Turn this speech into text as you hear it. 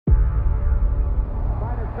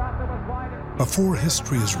Before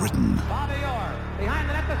history is written,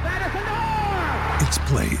 it's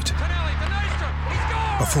played.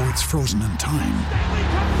 Before it's frozen in time,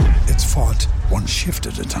 it's fought one shift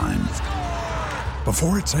at a time.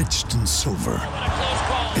 Before it's etched in silver,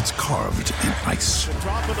 it's carved in ice.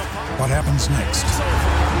 What happens next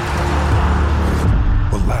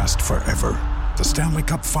will last forever. The Stanley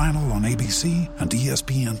Cup Final on ABC and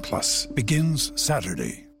ESPN Plus begins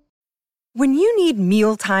Saturday. When you need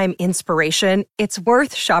mealtime inspiration, it's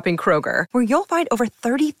worth shopping Kroger, where you'll find over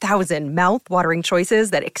 30,000 mouth-watering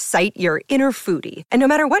choices that excite your inner foodie. And no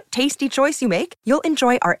matter what tasty choice you make, you'll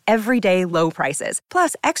enjoy our everyday low prices,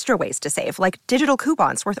 plus extra ways to save, like digital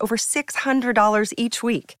coupons worth over $600 each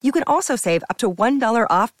week. You can also save up to $1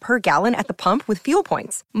 off per gallon at the pump with fuel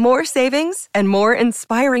points. More savings and more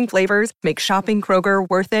inspiring flavors make shopping Kroger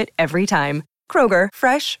worth it every time. Kroger,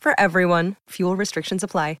 fresh for everyone. Fuel restrictions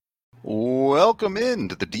apply. Welcome in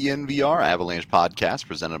to the DNVR Avalanche Podcast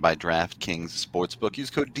presented by DraftKings Sportsbook. Use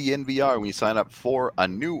code DNVR when you sign up for a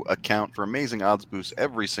new account for amazing odds boosts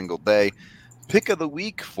every single day. Pick of the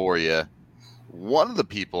week for you. One of the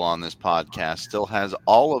people on this podcast still has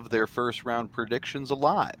all of their first round predictions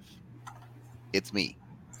alive. It's me.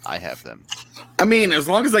 I have them. I mean, as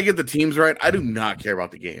long as I get the teams right, I do not care about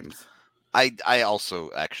the games. I also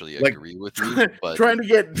actually agree with you, but trying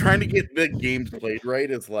to get the games played right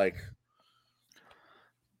is like.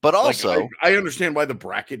 But also, I understand why the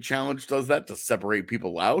bracket challenge does that to separate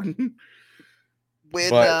people out. I'm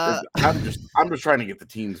just trying to get the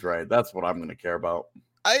teams right. That's what I'm going to care about.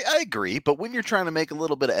 I agree, but when you're trying to make a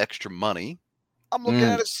little bit of extra money, I'm looking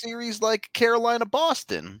at a series like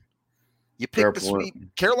Carolina-Boston. You pick the sweep.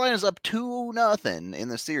 Carolina's up 2-0 in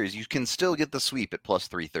the series. You can still get the sweep at plus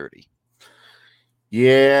 330.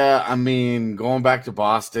 Yeah, I mean, going back to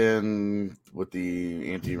Boston with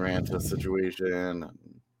the Antti-Raanta situation.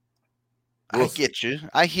 I get you.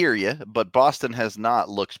 I hear you. But Boston has not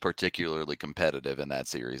looked particularly competitive in that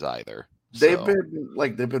series either. They've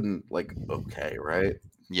been okay, right?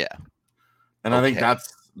 Yeah. And I think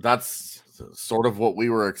that's sort of what we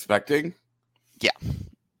were expecting. Yeah.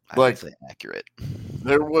 I'd say accurate.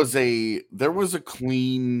 There was a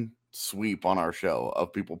clean sweep on our show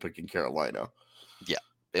of people picking Carolina. Yeah.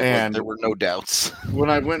 There were no doubts. When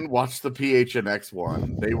I went and watched the PHNX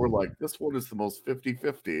one, they were like, this one is the most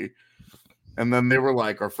 50-50. And then they were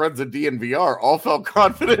like, our friends at DNVR all felt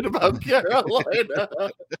confident about Carolina.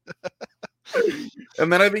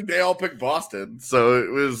 And then I think they all picked Boston. So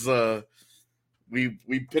it was we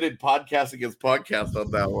pitted podcast against podcast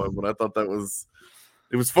on that one, but I thought it was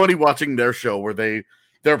funny watching their show where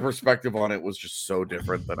their perspective on it was just so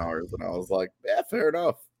different than ours. And I was like, yeah, fair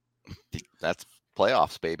enough. That's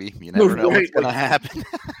playoffs, baby. You never know what's going to happen.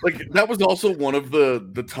 That was also one of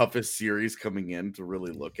the toughest series coming in to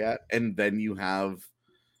really look at. And then you have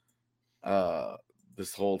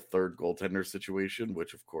this whole third goaltender situation,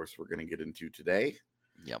 which of course we're going to get into today.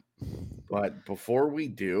 Yep. But before we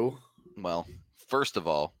do, well, first of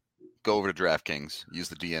all, go over to DraftKings, use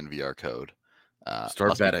the DNVR code.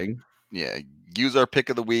 Start betting. Use our pick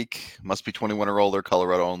of the week. Must be 21 or older.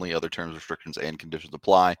 Colorado only. Other terms, restrictions, and conditions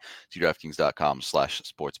apply. See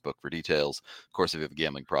DraftKings.com/sportsbook for details. Of course, if you have a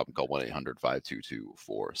gambling problem, call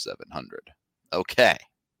 1-800-522-4700. Okay.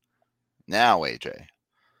 Now, AJ,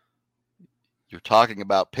 you're talking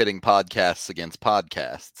about pitting podcasts against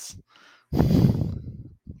podcasts.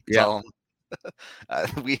 Yeah.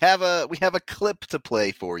 We have a clip to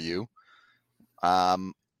play for you,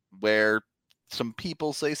 where some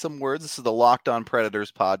people say some words. This is the Locked On Predators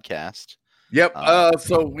podcast. Yep.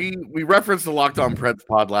 So we referenced the Locked On Preds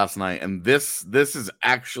pod last night, and this is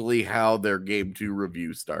actually how their Game 2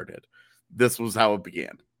 review started. This was how it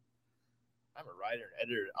began. I'm a writer and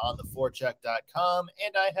editor on theforecheck.com,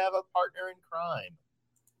 and I have a partner in crime.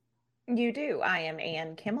 You do. I am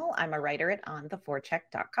Ann Kimmel. I'm a writer at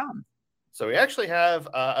ontheforecheck.com. So we actually have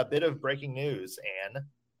a bit of breaking news, Ann,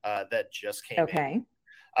 that just came in.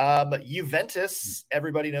 Juventus,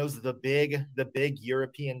 everybody knows the big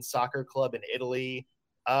European soccer club in Italy.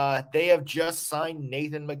 They have just signed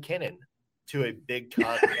Nathan McKinnon to a big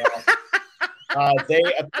contract. They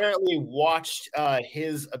apparently watched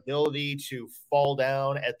his ability to fall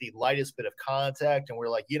down at the lightest bit of contact, and we're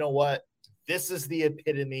like, you know what? This is the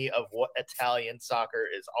epitome of what Italian soccer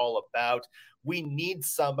is all about. We need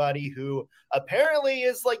somebody who apparently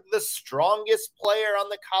is like the strongest player on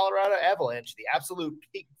the Colorado Avalanche, the absolute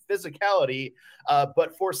peak physicality,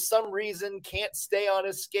 but for some reason can't stay on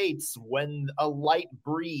his skates when a light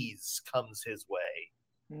breeze comes his way.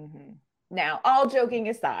 Mm-hmm. Now, all joking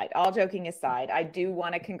aside, I do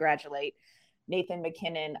want to congratulate Nathan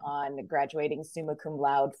MacKinnon on graduating summa cum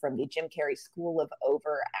laude from the Jim Carrey School of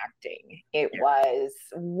Overacting. It was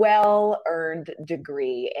well-earned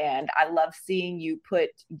degree, and I love seeing you put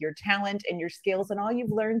your talent and your skills and all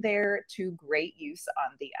you've learned there to great use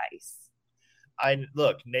on the ice.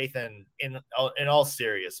 Look, Nathan, in all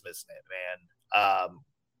seriousness, man,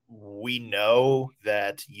 we know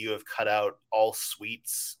that you have cut out all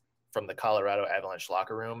sweets from the Colorado Avalanche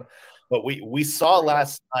locker room, but we saw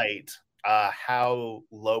last night how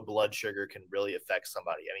low blood sugar can really affect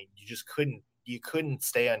somebody. I mean, you couldn't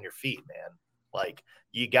stay on your feet, man. Like,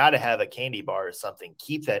 you got to have a candy bar or something,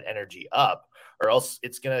 keep that energy up, or else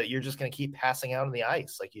you're just gonna keep passing out on the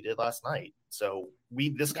ice like you did last night. So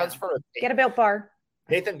this comes from get a Built Bar.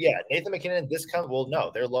 Nathan MacKinnon.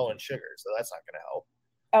 No, they're low in sugar, so that's not gonna help.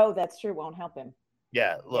 Oh, that's true. Won't help him.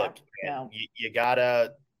 Yeah, look, man, you got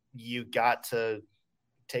to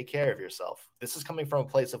take care of yourself. This is coming from a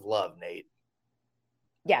place of love, Nate.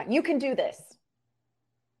 Yeah, you can do this.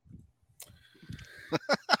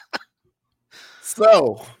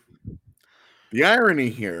 So, the irony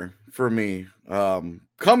here for me,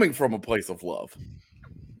 coming from a place of love,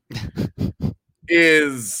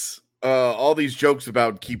 is all these jokes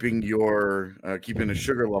about keeping the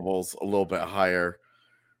sugar levels a little bit higher.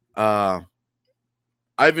 I've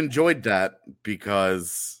enjoyed that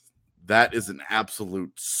because that is an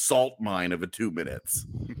absolute salt mine of a 2 minutes.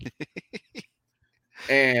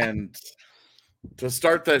 And to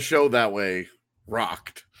start that show that way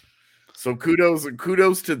rocked. So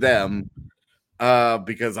kudos to them.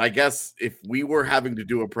 Because I guess if we were having to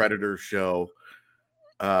do a Predator show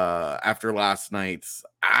after last night's,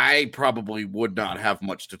 I probably would not have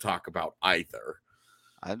much to talk about either.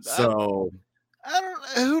 I don't know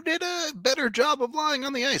who did a better job of lying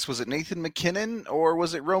on the ice. Was it Nathan MacKinnon or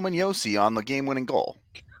was it Roman Josi on the game-winning goal?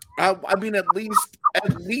 I mean, at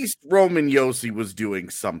least Roman Josi was doing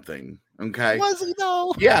something. Okay, was he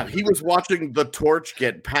though? Yeah, he was watching the torch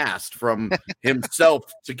get passed from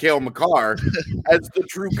himself to Cale Makar as the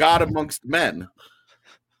true god amongst men.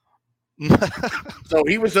 So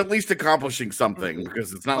he was at least accomplishing something,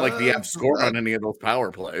 because it's not like the Avs scored on any of those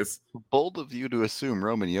power plays. Bold of you to assume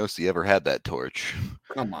Roman Josi ever had that torch.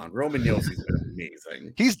 Come on, Roman Josi's been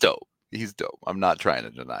amazing. He's dope. I'm not trying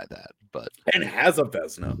to deny that, and has a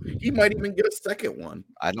Vezina. He might even get a second one.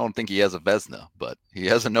 I don't think he has a Vezina, but he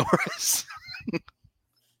has a Norris.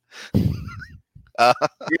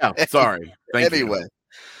 Yeah, sorry. Anyway. You.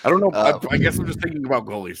 I don't know. I guess I'm just thinking about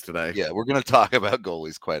goalies today. Yeah, we're going to talk about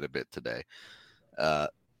goalies quite a bit today.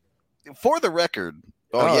 For the record,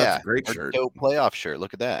 that's a great shirt. Dope playoff shirt.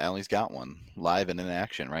 Look at that. Allie's got one live and in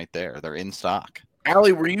action right there. They're in stock.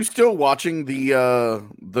 Allie, were you still watching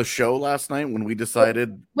the show last night when we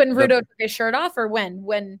decided when Rudo took his shirt off, or when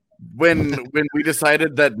we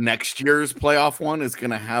decided that next year's playoff one is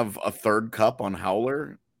going to have a third cup on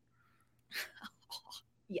Howler?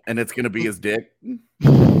 Yeah. And it's going to be his dick.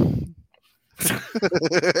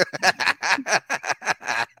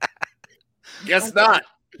 Guess not.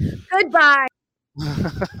 Goodbye.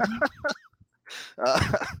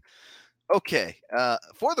 Okay.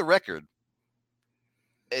 For the record,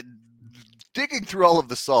 digging through all of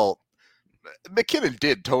the salt, MacKinnon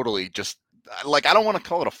did totally just, like, I don't want to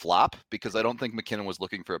call it a flop because I don't think MacKinnon was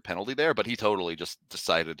looking for a penalty there, but he totally just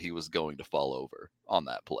decided he was going to fall over on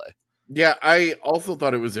that play. Yeah, I also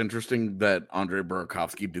thought it was interesting that Andrei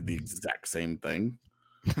Burakovsky did the exact same thing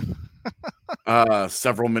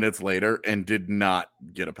several minutes later and did not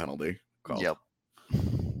get a penalty called. Yep.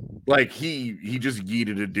 Like, he just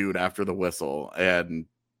yeeted a dude after the whistle, and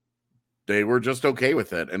they were just okay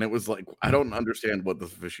with it. And it was like, I don't understand what the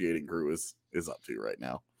officiating crew is up to right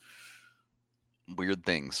now. Weird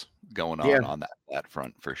things going on that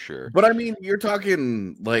front for sure. But I mean, you're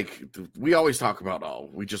talking, like, we always talk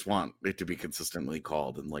about, we just want it to be consistently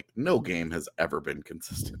called, and like no game has ever been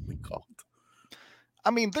consistently called.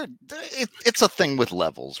 I mean, it's a thing with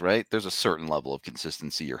levels, right? There's a certain level of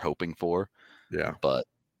consistency you're hoping for. Yeah, but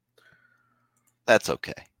that's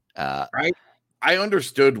okay. I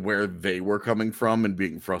understood where they were coming from and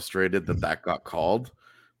being frustrated that got called.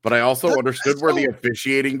 But I also understood where the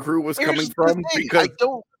officiating crew was coming from, because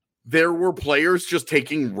there were players just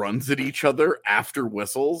taking runs at each other after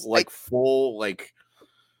whistles, I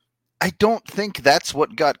don't think that's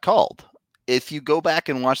what got called. If you go back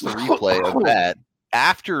and watch the replay of that,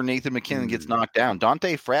 after Nathan MacKinnon gets knocked down,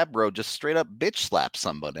 Dante Fabro just straight up bitch slaps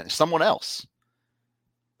someone else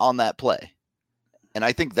on that play. And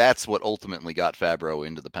I think that's what ultimately got Fabro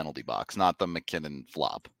into the penalty box, not the MacKinnon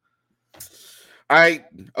flop.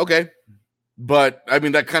 Okay. But I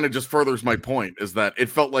mean, that kind of just furthers my point, is that it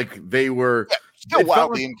felt like they were still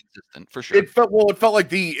wildly inconsistent for sure. It felt like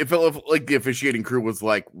the officiating crew was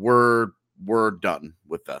like, we're done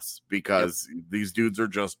with this because these dudes are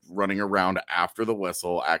just running around after the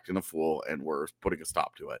whistle, acting a fool, and we're putting a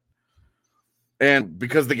stop to it. And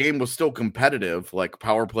because the game was still competitive, like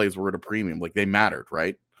power plays were at a premium, like they mattered,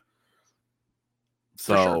 right?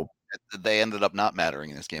 So sure. They ended up not mattering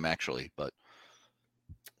in this game, actually, but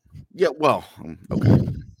yeah, well, okay.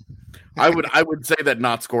 I would say that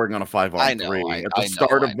not scoring on a 5-on-3 at the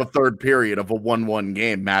start of the third period of a 1-1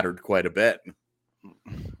 game mattered quite a bit.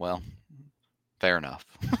 Well, fair enough.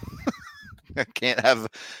 Can't have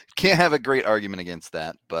a great argument against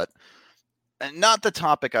that, but not the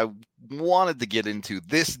topic I wanted to get into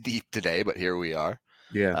this deep today, but here we are.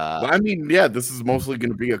 Yeah. This is mostly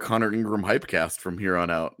going to be a Connor Ingram hypecast from here on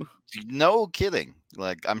out. No kidding.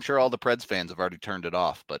 Like, I'm sure all the Preds fans have already turned it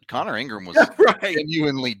off, but Connor Ingram was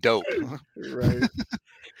genuinely dope. Right.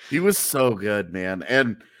 He was so good, man.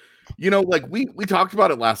 And, like we talked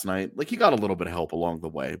about it last night. Like, he got a little bit of help along the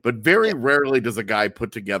way, but very rarely does a guy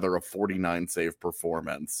put together a 49 save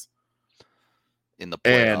performance in the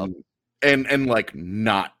playoffs. And like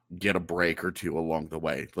not get a break or two along the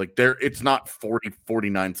way. Like it's not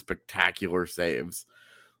 49 spectacular saves.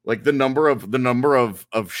 Like the number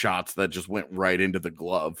of shots that just went right into the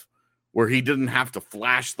glove where he didn't have to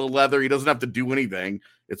flash the leather. He doesn't have to do anything.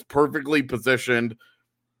 It's perfectly positioned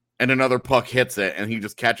and another puck hits it and he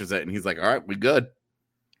just catches it and he's like, all right, we good.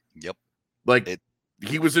 Yep. Like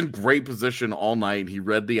he was in great position all night. He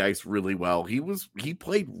read the ice really well. He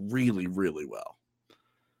played really, really well.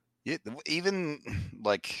 Yeah, even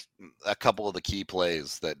like a couple of the key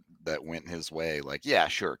plays that went his way, like, yeah,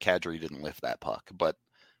 sure, Kadri didn't lift that puck, but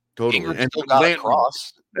totally Ingram still got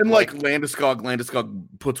across. And like Landeskog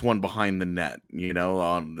puts one behind the net,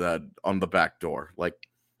 on the back door. Like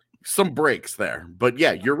some breaks there. But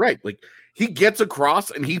yeah, you're right. Like he gets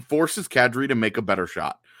across and he forces Kadri to make a better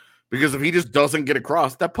shot. Because if he just doesn't get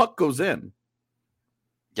across, that puck goes in.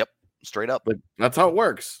 Straight up. Like that's how it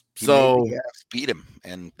works. He so beat him,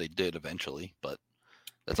 and they did eventually, but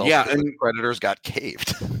that's also and the Predators got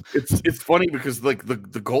caved. It's funny because like the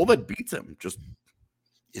goal that beats him just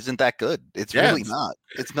isn't that good. It's really not.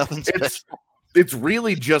 It's nothing special. It's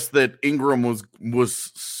really just that Ingram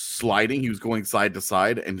was sliding, he was going side to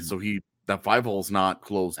side, and so that 5-hole's not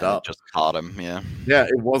closed up. It just caught him, yeah. Yeah,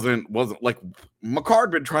 it wasn't like McCarr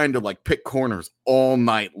had been trying to like pick corners all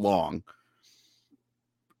night long.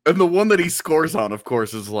 And the one that he scores on, of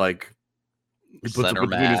course, is like he puts center it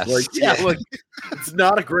between mass. his legs. Like it's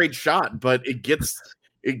not a great shot, but it gets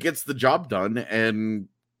the job done. And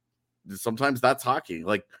sometimes that's hockey.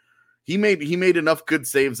 Like he made enough good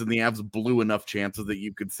saves, and the Avs blew enough chances that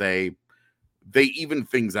you could say they even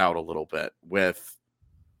things out a little bit. With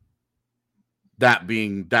that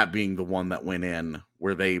being the one that went in,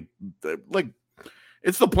 where they like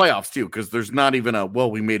it's the playoffs too, because there's not even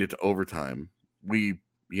we made it to overtime.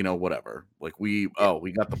 Whatever. Like we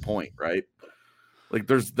got the point, right? Like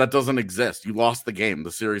that doesn't exist. You lost the game.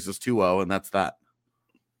 The series is 2-0, and that's that.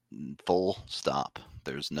 Full stop.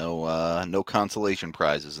 There's no consolation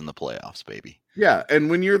prizes in the playoffs, baby. Yeah, and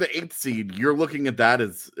when you're the 8th seed, you're looking at that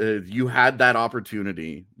as you had that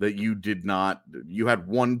opportunity that you did not. You had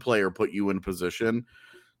one player put you in a position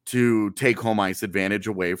to take home ice advantage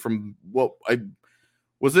away from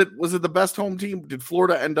Was it the best home team? Did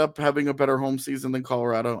Florida end up having a better home season than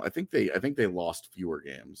Colorado? I think they lost fewer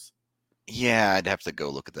games. Yeah, I'd have to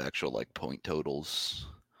go look at the actual like point totals.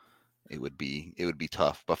 It would be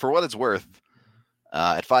tough. But for what it's worth,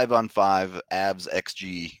 at 5-on-5, Avs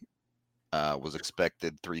XG was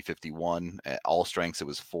expected 351. At all strengths, it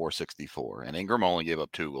was 464. And Ingram only gave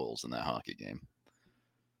up 2 goals in that hockey game.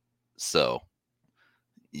 So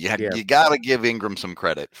you got to give Ingram some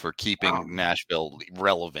credit for keeping Nashville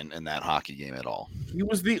relevant in that hockey game at all. He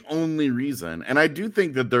was the only reason. And I do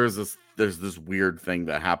think that there's this weird thing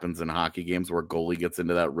that happens in hockey games where a goalie gets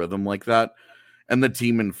into that rhythm like that. And the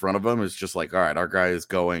team in front of him is just like, all right, our guy is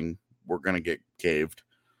going. We're going to get caved.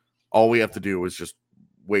 All we have to do is just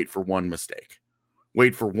wait for one mistake.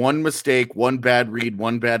 Wait for one mistake, one bad read,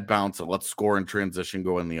 one bad bounce, and let's score in transition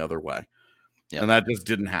going the other way. Yep. And that just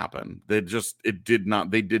didn't happen. They did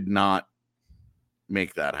not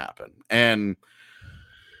make that happen. And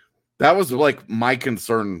that was like my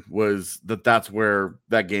concern was that's where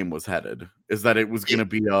that game was headed, is that it was going to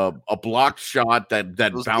be a blocked shot that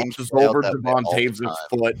bounces over Devon Taves'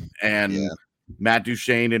 foot, and Matt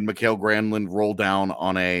Duchene and Mikhail Granlund roll down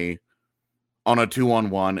on a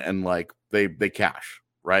 2-on-1 and like they cash,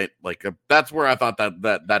 right? Like that's where I thought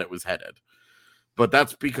that it was headed. But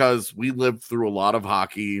that's because we lived through a lot of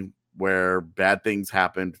hockey where bad things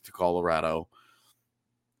happened to Colorado.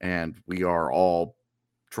 and we are all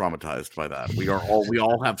traumatized by that. We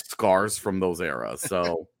all have scars from those eras.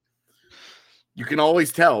 So you can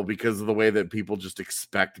always tell because of the way that people just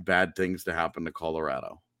expect bad things to happen to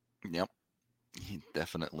Colorado. Yep. You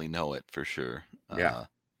definitely know it for sure. Yeah.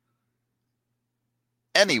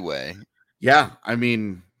 Anyway. Yeah. I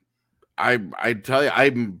mean, I tell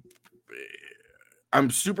you, I'm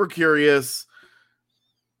super curious.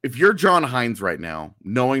 If you're John Hines right now,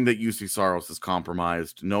 knowing that UC Saros is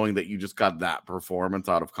compromised, knowing that you just got that performance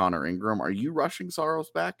out of Connor Ingram, are you rushing Saros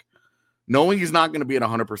back? Knowing he's not going to be at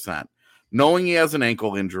 100%, knowing he has an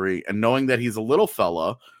ankle injury, and knowing that he's a little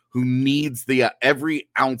fella who needs the every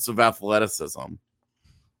ounce of athleticism.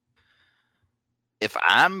 If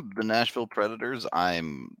I'm the Nashville Predators,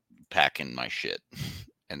 I'm packing my shit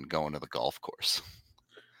and going to the golf course.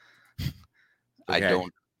 Okay.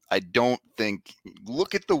 I don't think,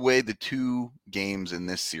 look at the way the two games in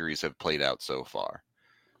this series have played out so far.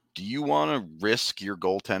 Do you want to risk your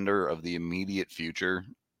goaltender of the immediate future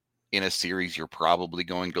in a series you're probably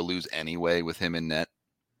going to lose anyway with him in net?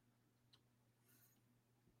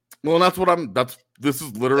 Well, this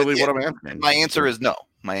is literally what I'm asking. My answer is no.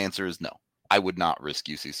 I would not risk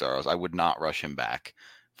UC Saros. I would not rush him back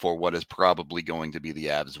for what is probably going to be the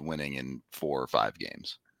Avs winning in 4 or 5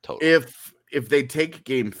 games total. If they take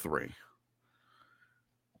game 3,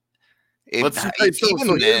 here's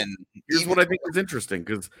what I think is interesting,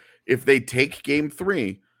 because if they take game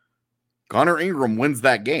 3, Connor Ingram wins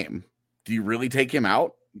that game. Do you really take him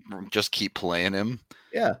out? Just keep playing him.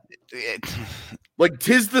 Yeah. Like,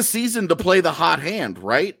 'tis the season to play the hot hand,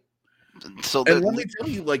 right? So and let me tell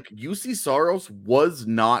you, like, UC Saros was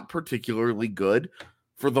not particularly good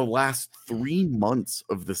for the last 3 months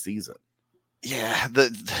of the season. Yeah,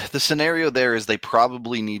 the scenario there is they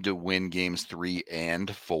probably need to win games 3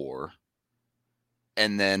 and 4.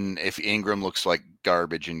 And then if Ingram looks like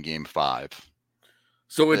garbage in game 5.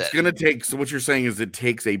 So it's going to take, so what you're saying is it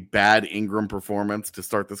takes a bad Ingram performance to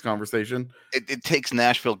start this conversation? It takes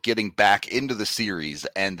Nashville getting back into the series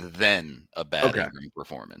and then a bad Ingram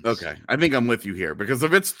performance. Okay. I think I'm with you here, because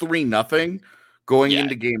if it's 3-0 going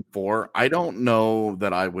into game 4, I don't know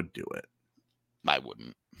that I would do it. I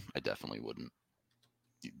wouldn't. I definitely wouldn't.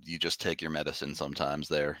 You just take your medicine sometimes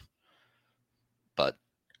there. But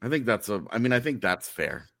I think that's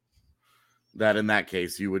fair. That in that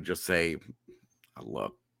case, you would just say,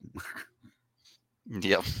 look.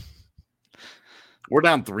 Yep. We're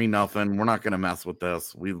down 3-0. We're not going to mess with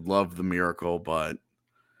this. We love the miracle, but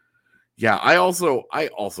yeah, I also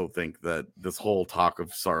think that this whole talk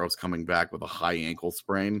of Saros coming back with a high ankle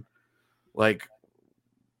sprain, like,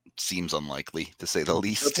 seems unlikely to say the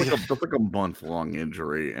least. That's like a month-long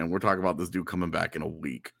injury, and we're talking about this dude coming back in a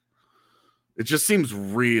week. It just seems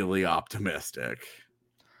really optimistic.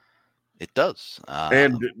 It does.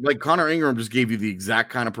 And like Connor Ingram just gave you the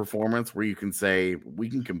exact kind of performance where you can say we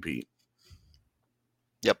can compete.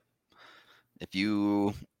 Yep. If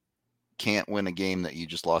you can't win a game that you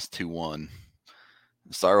just lost 2-1,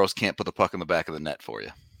 Saros can't put the puck in the back of the net for you.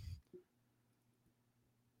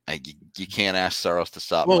 You can't ask Saros to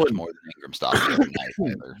stop much more than Ingram stopped every night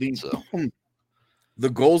either. The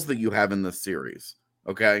goals that you have in this series,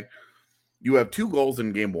 okay? You have 2 goals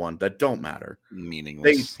in game 1 that don't matter.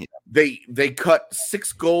 Meaningless. They cut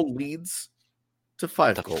 6-goal leads to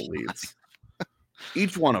 5-goal leads.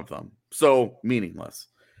 Each one of them. So meaningless.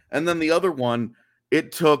 And then the other one,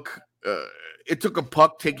 it took a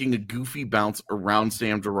puck taking a goofy bounce around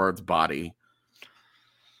Sam Girard's body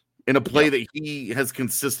in a play that he has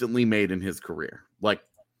consistently made in his career. Like,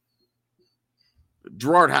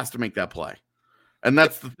 Girard has to make that play. And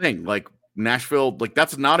that's the thing. Like, Nashville, like,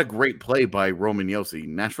 that's not a great play by Roman Josi.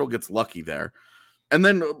 Nashville gets lucky there. And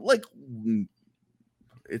then, like,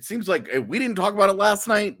 it seems like we didn't talk about it last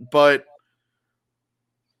night, but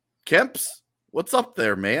Kemp's, what's up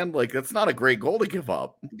there, man? Like, that's not a great goal to give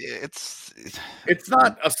up. It's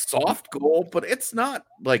not a soft goal, but it's not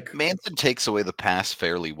like Manson takes away the pass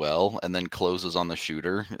fairly well and then closes on the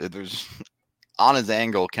shooter. There's on his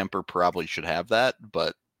angle, Kemper probably should have that,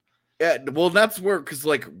 but yeah, well, that's where, because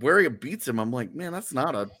like where he beats him, I'm like, man,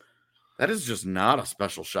 that is just not a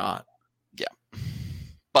special shot. Yeah,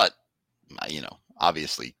 but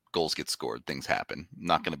obviously goals get scored, things happen. I'm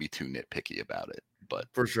not going to be too nitpicky about it, but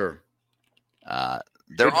for sure.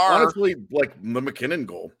 There are honestly, like the McKinnon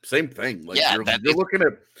goal, same thing. Like, yeah, you're looking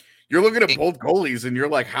at both goalies, and you're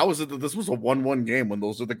like, how is it that this was a 1-1 game when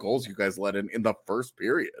those are the goals you guys let in the first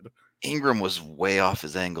period? Ingram was way off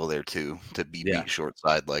his angle there too to be beat short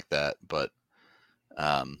side like that, but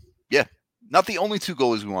not the only 2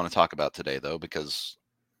 goalies we want to talk about today though, because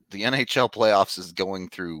the NHL playoffs is going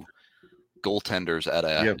through goaltenders at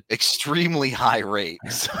a extremely high rate.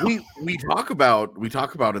 So. We talk about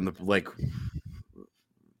in the like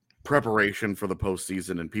preparation for the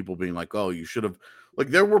postseason and people being like, oh, you should have, like,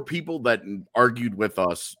 there were people that argued with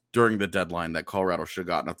us during the deadline that Colorado should have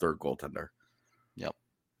gotten a third goaltender. Yep.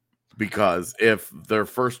 Because if their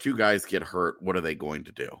first two guys get hurt, what are they going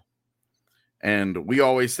to do? And we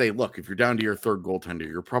always say, look, if you're down to your third goaltender,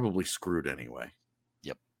 you're probably screwed anyway.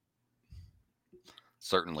 Yep.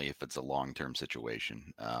 Certainly if it's a long-term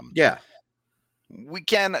situation. Yeah. We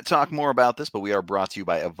can talk more about this, but we are brought to you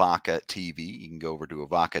by Avaca TV. You can go over to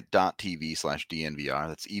avaca.tv/DNVR.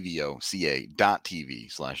 That's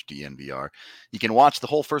EVOCA.tv/DNVR. You can watch the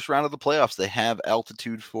whole first round of the playoffs. They have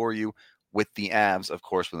altitude for you with the Avs. Of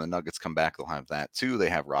course, when the Nuggets come back, they'll have that too. They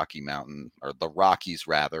have the Rockies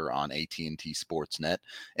rather, on AT&T Sportsnet.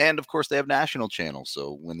 And of course, they have national channels.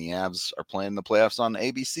 So when the Avs are playing the playoffs on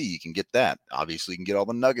ABC, you can get that. Obviously, you can get all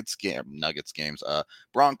the Nuggets games,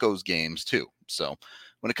 Broncos games too. So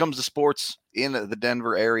when it comes to sports in the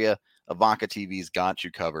Denver area, Avaca TV's got you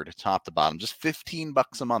covered top to bottom. Just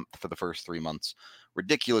 $15 a month for the first 3 months.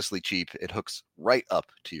 Ridiculously cheap. It hooks right up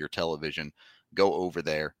to your television. Go over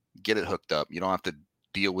there, get it hooked up. You don't have to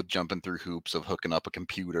deal with jumping through hoops of hooking up a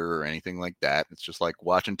computer or anything like that. It's just like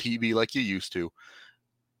watching TV like you used to.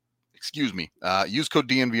 Excuse me. Use code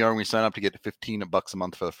DNVR when we sign up to get $15 a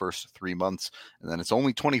month for the first 3 months. And then it's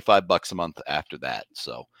only $25 a month after that.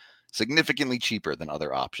 So significantly cheaper than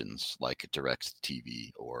other options like Direct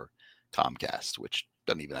TV or Comcast, which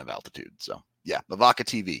doesn't even have altitude. So yeah, Avaca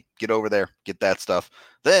TV. Get over there, get that stuff.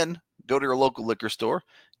 Then go to your local liquor store,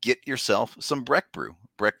 get yourself some Breck Brew.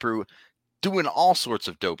 Breck Brew doing all sorts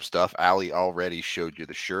of dope stuff. Allie already showed you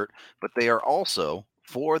the shirt, but they are also,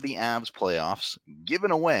 for the Avs playoffs,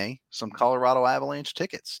 giving away some Colorado Avalanche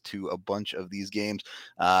tickets to a bunch of these games.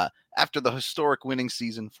 After the historic winning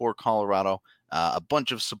season for Colorado, a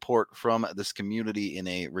bunch of support from this community in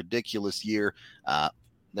a ridiculous year.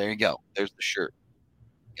 There you go. There's the shirt.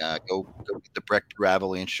 Go get the Breck Brew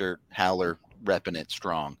Avalanche shirt. Howler repping it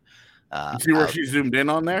strong. You see where she zoomed in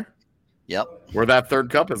on there? Yep. Where that third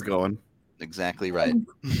cup is going. Exactly right.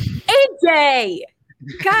 AJ!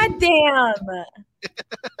 God damn!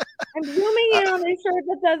 I'm zooming in on this shirt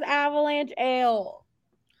that says Avalanche Ale.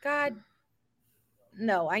 God.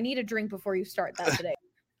 No, I need a drink before you start that today.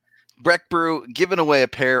 Breck Brew giving away a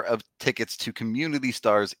pair of tickets to Community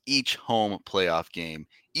Stars each home playoff game.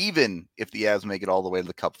 Even if the Avs make it all the way to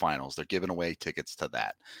the Cup Finals, they're giving away tickets to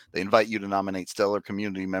that. They invite you to nominate stellar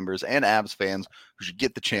community members and Avs fans who should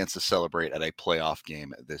get the chance to celebrate at a playoff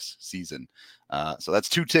game this season. So that's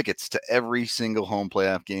 2 tickets to every single home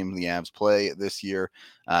playoff game the Avs play this year.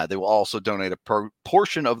 They will also donate a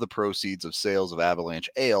portion of the proceeds of sales of Avalanche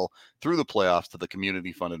Ale through the playoffs to the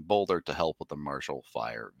community-funded Boulder to help with the Marshall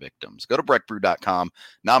Fire victims. Go to breckbrew.com,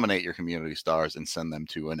 nominate your community stars, and send them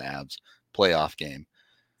to an Avs playoff game.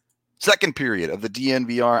 Second period of the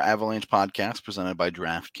DNVR Avalanche podcast presented by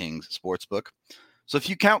DraftKings Sportsbook. So if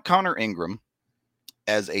you count Connor Ingram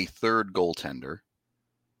as a third goaltender,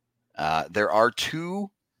 there are 2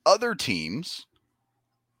 other teams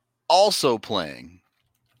also playing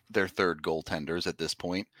their third goaltenders at this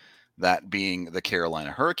point, that being the Carolina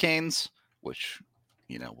Hurricanes, which,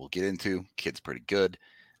 we'll get into. Kid's pretty good.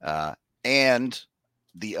 And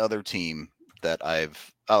the other team that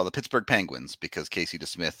the Pittsburgh Penguins, because Casey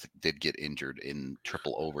DeSmith did get injured in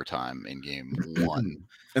triple overtime in game 1.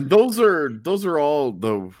 And those are all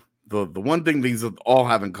the one thing these all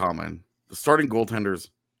have in common. The starting goaltenders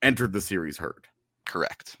entered the series hurt.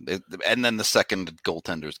 Correct. And then the second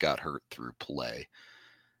goaltenders got hurt through play.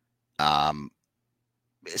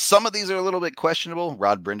 Some of these are a little bit questionable.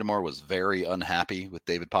 Rod Brindamore was very unhappy with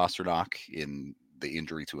David Pastrnak in the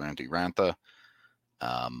injury to Antti Ranta.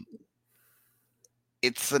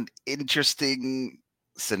 It's an interesting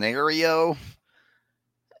scenario.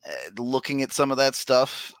 Looking at some of that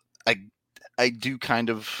stuff, I do kind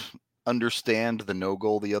of understand the no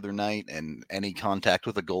goal the other night, and any contact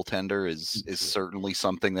with a goaltender is certainly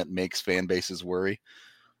something that makes fan bases worry.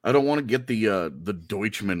 I don't want to get the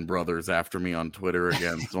Deutschman brothers after me on Twitter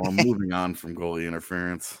again, so I'm moving on from goalie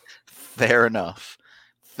interference. Fair enough.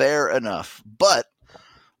 But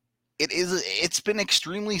it's been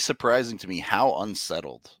extremely surprising to me how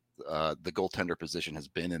unsettled the goaltender position has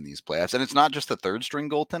been in these playoffs. And it's not just the third string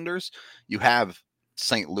goaltenders. You have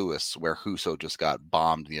St. Louis, where Husso just got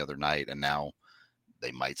bombed the other night, and now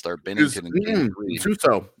they might start Binnington in game 3. It's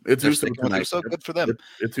Husso. It's Husso tonight. Husso. Good for them.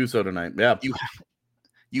 It's Husso tonight. Yeah.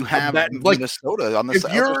 You have that, Minnesota on the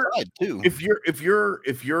other side too. If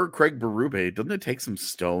you're Craig Berube, doesn't it take some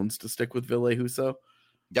stones to stick with Ville Husso?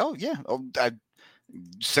 Oh yeah.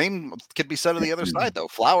 Same could be said of the other side, though.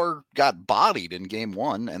 Flower got bodied in game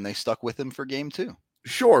 1, and they stuck with him for game 2.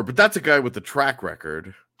 Sure, but that's a guy with a track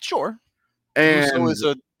record. Sure. And so is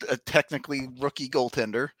a technically rookie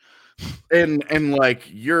goaltender. And like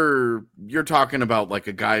you're talking about like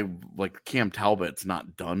a guy like Cam Talbot's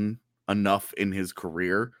not done enough in his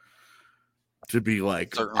career to be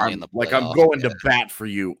like, I'm going to bat for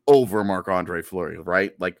you over Marc-Andre Fleury,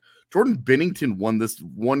 right? Like Jordan Binnington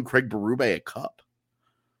won Craig Berube a cup.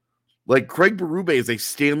 Like Craig Berube is a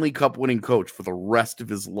Stanley Cup winning coach for the rest of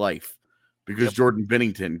his life because Jordan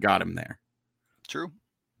Binnington got him there. True.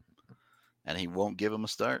 And he won't give him a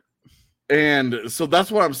start. And so that's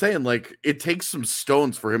what I'm saying. Like, it takes some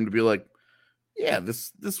stones for him to be like, yeah,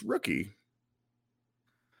 this rookie.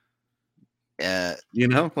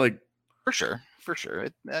 Like for sure.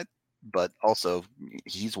 But also,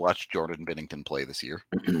 he's watched Jordan Binnington play this year.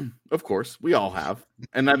 Of course, we all have,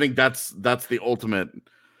 and I think that's the ultimate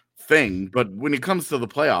thing. But when it comes to the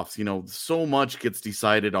playoffs, so much gets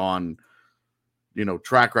decided on,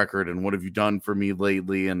 track record and what have you done for me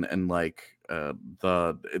lately, and like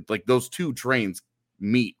those two trains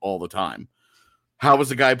meet all the time. How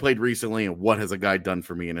has a guy played recently, and what has a guy done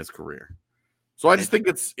for me in his career? So I just think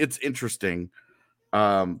it's interesting,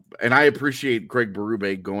 and I appreciate Craig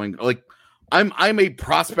Berube going. Like, I'm a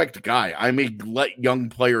prospect guy. I'm a let young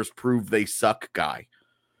players prove they suck guy.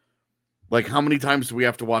 Like, how many times do we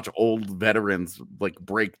have to watch old veterans like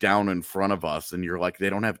break down in front of us, and you're like, they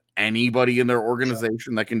don't have anybody in their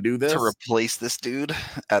organization that can do this to replace this dude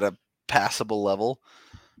at a passable level.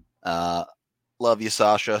 Love you,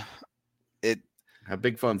 Sasha. Have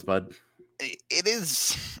big funds, bud. It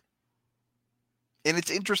is. And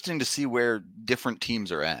it's interesting to see where different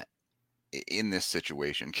teams are at in this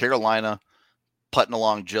situation. Carolina putting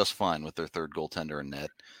along just fine with their third goaltender in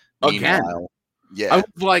net. Again. Yeah.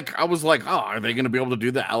 I was like, oh, are they going to be able to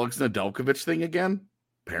do the Alex Nedeljkovic thing again?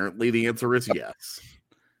 Apparently the answer is yes.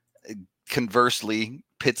 Conversely,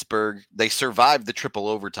 Pittsburgh, they survived the triple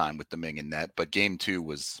overtime with the Ming in net, but game 2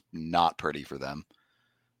 was not pretty for them.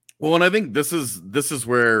 Well, and I think this is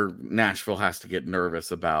where Nashville has to get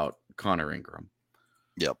nervous about Connor Ingram.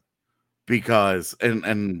 Yep. Because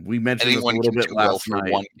and we mentioned anyone this a little bit last for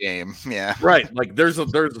night. One game. Yeah. Right. Like there's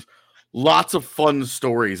lots of fun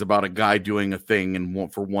stories about a guy doing a thing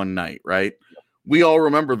for one night, right? We all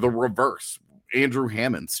remember the reverse. Andrew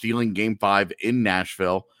Hammond stealing game 5 in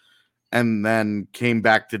Nashville and then came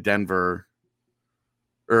back to Denver.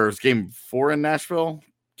 Or it was game 4 in Nashville?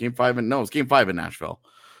 It was game 5 in Nashville.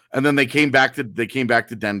 And then they came back to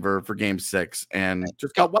Denver for game 6 and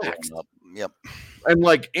just got waxed. Yep. And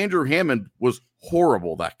like Andrew Hammond was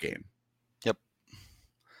horrible that game. Yep.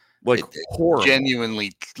 Like horrible.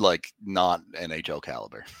 Genuinely like not NHL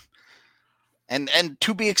caliber. And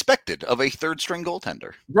to be expected of a third string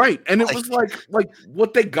goaltender. Right. And it was like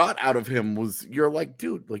what they got out of him was you're like,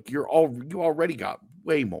 dude, like you already got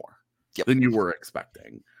way more than you were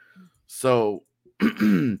expecting. So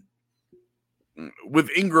with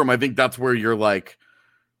Ingram, I think that's where you're like,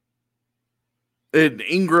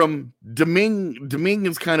 Ingram, Domingue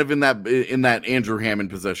is kind of in that Andrew Hammond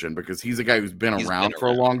position because he's a guy who's been around for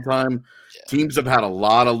a long time. Yeah. Teams have had a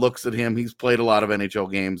lot of looks at him. He's played a lot of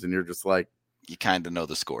NHL games, and you're just like, you kind of know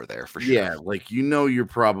the score there for sure. Yeah, like you're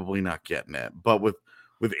probably not getting it. But with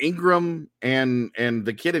Ingram and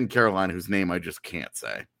the kid in Carolina whose name I just can't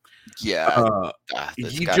say. Yeah,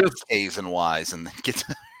 he just A's and Y's and then gets.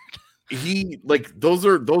 Those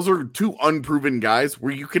are two unproven guys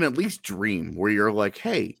where you can at least dream, where you're like,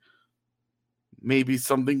 hey, maybe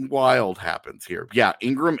something wild happens here. Yeah,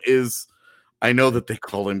 Ingram is. I know that they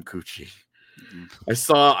call him Coochie. I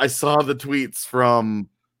saw the tweets from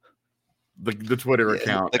the Twitter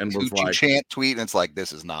account the and was Coochie like, chant tweet, and it's like,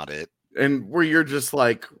 this is not it. And where you're just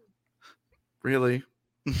like, really?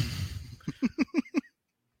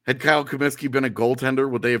 Had Kyle Comiskey been a goaltender,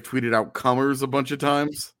 would they have tweeted out "Cummers" a bunch of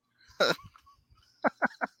times?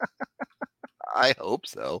 I hope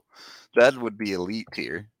so. That would be elite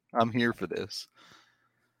tier. I'm here for this.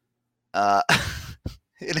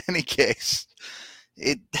 In any case,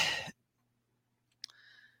 it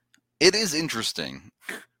is interesting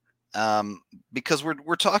because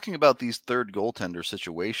we're talking about these third goaltender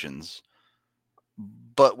situations,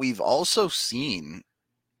 but we've also seen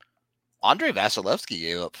Andrei Vasilevsky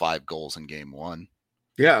gave up 5 goals in game 1.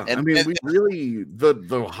 Yeah, we really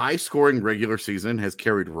the high scoring regular season has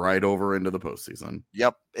carried right over into the postseason.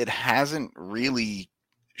 Yep, it hasn't really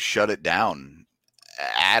shut it down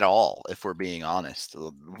at all, if we're being honest.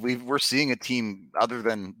 We're seeing a team other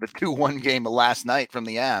than the 2-1 game of last night from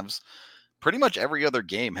the Avs pretty much every other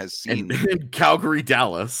game has seen. And Calgary,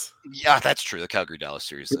 Dallas. Yeah, that's true. The Calgary Dallas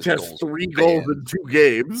series, which has 3 goals in 2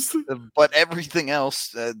 games. But everything else,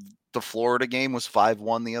 the Florida game was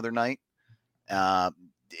 5-1 the other night.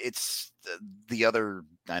 It's the other.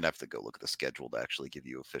 I'd have to go look at the schedule to actually give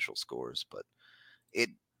you official scores, but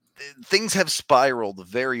things have spiraled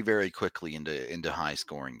very, very quickly into high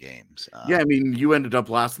scoring games. Yeah, I mean, you ended up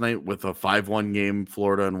last night with a 5-1 game,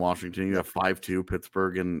 Florida and Washington. You have 5-2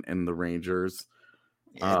 Pittsburgh and the Rangers.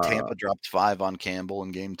 Yeah, Tampa dropped 5 on Campbell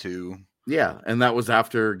in game 2. Yeah, and that was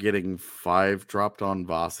after getting 5 dropped on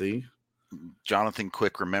Vasi. Jonathan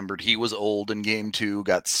Quick remembered he was old in game 2,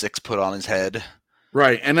 got 6 put on his head.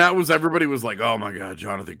 Right, and that was everybody was like, "Oh my God,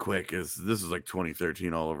 Jonathan Quick this is like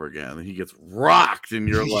 2013 all over again." And he gets rocked, and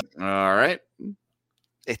you're like, "All right."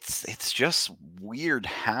 It's just weird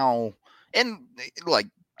how, and like,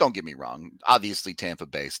 don't get me wrong. Obviously, Tampa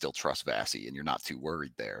Bay still trusts Vasi, and you're not too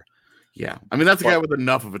worried there. Yeah, I mean that's a guy with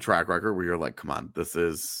enough of a track record where you're like, "Come on, this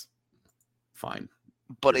is fine."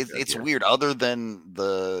 But it's weird. Other than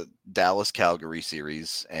the Dallas Calgary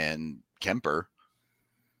series and Kemper,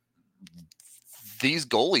 these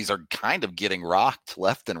goalies are kind of getting rocked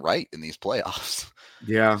left and right in these playoffs.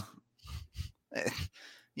 Yeah.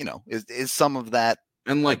 You know, is some of that,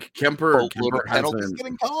 and like Kemper penalties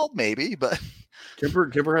getting called, maybe, but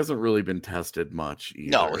Kemper hasn't really been tested much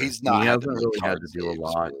either. No, he's not. He hasn't really had to do a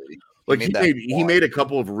lot. Really. Like he made a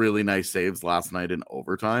couple of really nice saves last night in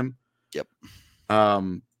overtime. Yep.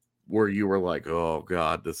 Where you were like, "Oh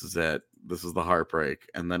God, this is it. This is the heartbreak,"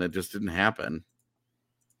 and then it just didn't happen.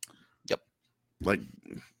 Like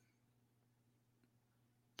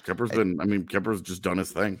Kemper's just done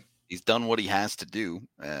his thing. He's done what he has to do.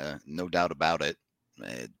 No doubt about it.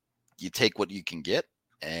 You take what you can get.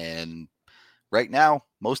 And right now,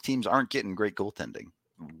 most teams aren't getting great goaltending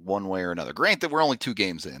one way or another. Granted, we're only 2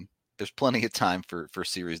 games in. There's plenty of time for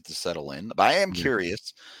series to settle in. But I am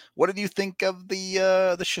curious. What did you think of the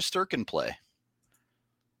Shesterkin play?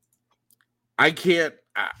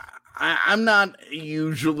 I'm not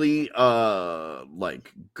usually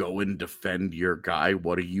like go and defend your guy.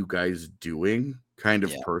 What are you guys doing? Kind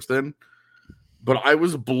of person. But I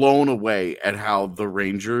was blown away at how the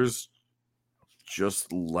Rangers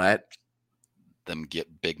just let them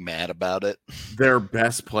get big mad about it. Their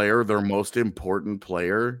best player, their most important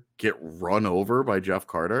player, get run over by Jeff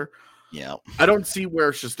Carter. Yeah. I don't see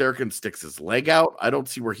where Shesterkin sticks his leg out. I don't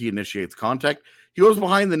see where he initiates contact. He goes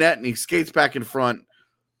behind the net and he skates back in front.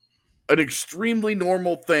 An extremely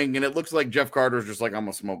normal thing, and it looks like Jeff Carter's just like, "I'm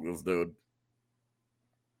gonna smoke this dude,"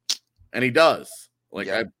 and he does. Like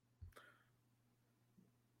I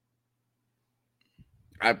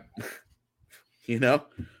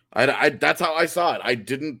that's how I saw it. I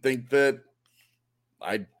didn't think that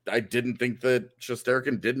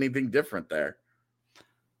Shesterkin did anything different there.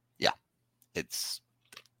 Yeah,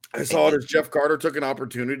 I saw it as Jeff Carter took an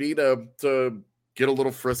opportunity to get a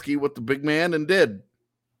little frisky with the big man and did.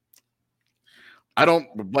 I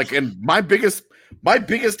don't like, and my biggest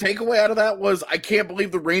takeaway out of that was I can't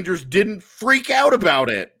believe the Rangers didn't freak out about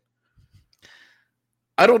it.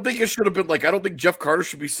 I don't think it should have been like, I don't think Jeff Carter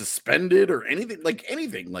should be suspended or anything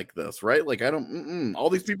like this, right? Like all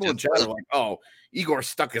these people in chat are like, "Oh, Igor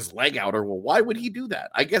stuck his leg out," or, "Well, why would he do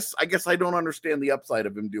that?" I guess I don't understand the upside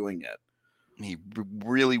of him doing it. He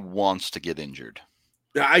really wants to get injured.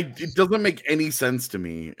 It doesn't make any sense to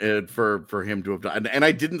me for him to have done, and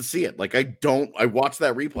I didn't see it. Like I watched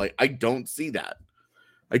that replay. I don't see that.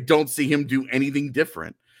 I don't see him do anything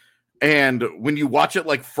different. And when you watch it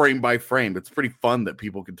like frame by frame, it's pretty fun that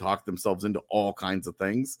people can talk themselves into all kinds of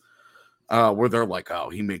things where they're like, "Oh,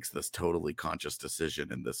 he makes this totally conscious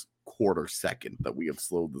decision in this quarter second that we have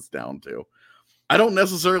slowed this down to." I don't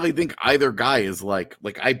necessarily think either guy is like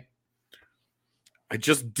I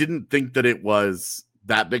just didn't think that it was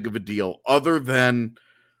that big of a deal, other than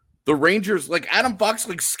the Rangers, like Adam Fox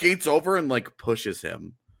like skates over and like pushes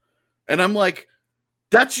him. And I'm like,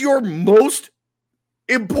 that's your most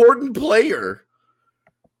important player.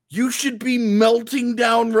 You should be melting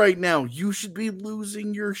down right now. You should be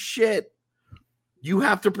losing your shit. You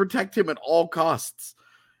have to protect him at all costs.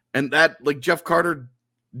 And that, like, Jeff Carter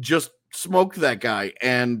just smoked that guy,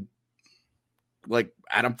 and like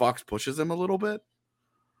Adam Fox pushes him a little bit.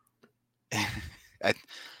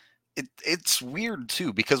 It's weird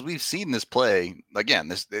too, because we've seen this play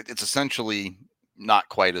again. It's essentially not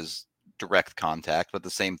quite as direct contact, but the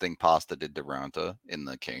same thing Pasta did to Ranta in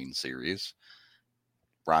the Kane series.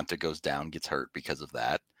 Ranta goes down, gets hurt because of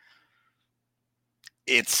that.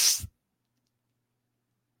 It's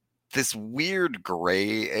this weird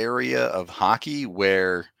gray area of hockey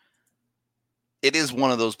where it is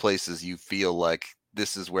one of those places you feel like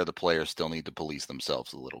this is where the players still need to police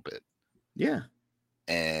themselves a little bit. Yeah.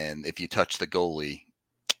 And if you touch the goalie,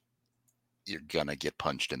 you're gonna get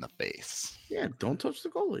punched in the face. Yeah, don't touch the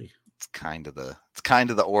goalie. It's kind of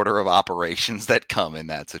the order of operations that come in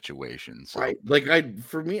that situation. So. Right. Like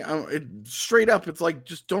straight up, it's like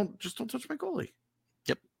just don't touch my goalie.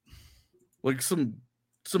 Yep. Like some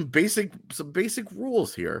basic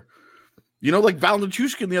rules here. You know, like Val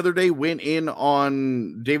Nichushkin the other day went in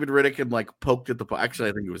on David Riddick and like poked at the puck. Actually,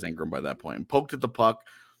 I think it was Ingram by that point. And poked at the puck.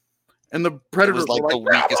 And the Predators was like the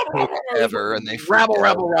weakest poke ever, and they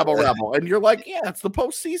rabble. And you're like, yeah, it's the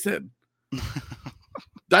postseason.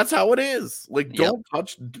 That's how it is. Like, don't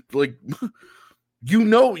touch. Like, you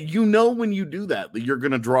know when you do that you're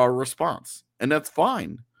gonna draw a response, and that's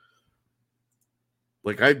fine.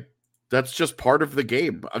 Like that's just part of the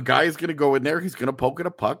game. A guy is gonna go in there. He's gonna poke at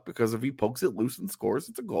a puck because if he pokes it loose and scores,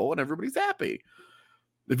 it's a goal, and everybody's happy.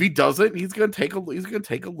 If he doesn't, he's gonna take a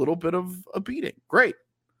little bit of a beating. Great.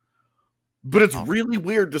 But it's really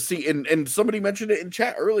weird to see, and somebody mentioned it in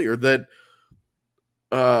chat earlier that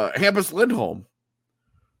Hampus Lindholm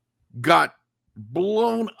got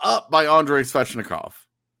blown up by Andrei Svechnikov.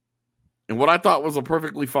 And what I thought was a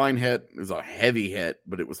perfectly fine hit, it was a heavy hit,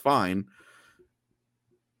 but it was fine.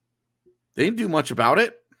 They didn't do much about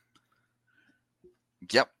it.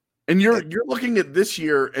 Yep. And you're looking at this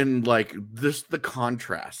year and like the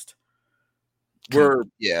contrast. Where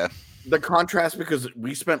the contrast, because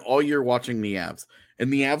we spent all year watching the Avs,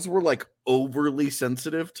 and the Avs were like overly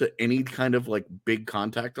sensitive to any kind of like big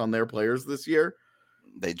contact on their players this year.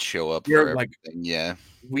 They'd show up for like, everything. Yeah.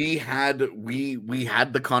 We had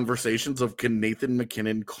the conversations of, can Nathan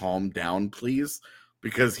McKinnon calm down, please?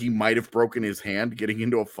 Because he might have broken his hand getting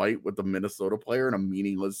into a fight with the Minnesota player in a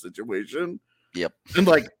meaningless situation. Yep. And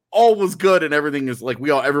like all was good and everything is like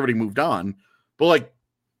everybody moved on. But like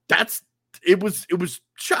it was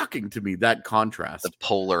shocking to me, that contrast. The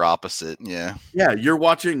polar opposite. Yeah. Yeah. You're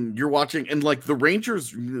watching and like the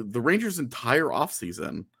Rangers entire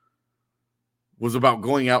offseason was about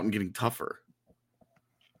going out and getting tougher.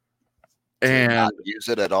 And not use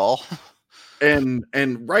it at all. And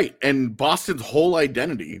right. And Boston's whole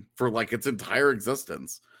identity for like its entire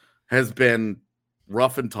existence has been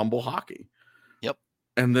rough and tumble hockey. Yep.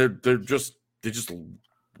 And they just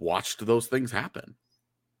watched those things happen.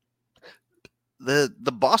 The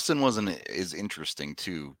Boston is interesting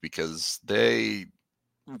too, because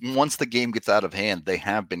once the game gets out of hand, they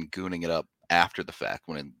have been gooning it up after the fact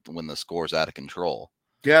when the score's out of control.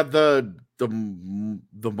 Yeah, the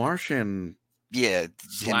Martian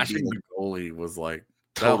slashing the goalie was like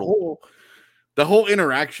total. The whole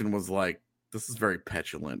interaction was like, this is very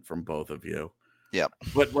petulant from both of you. Yep.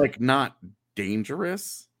 But like not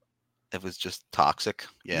dangerous. It was just toxic.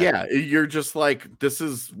 Yeah. Yeah, you're just like, this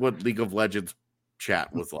is what League of Legends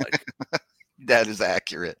chat was like. That is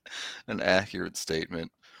accurate. An accurate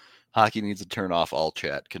statement. Hockey needs to turn off all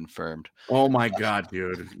chat. Confirmed. Oh my God,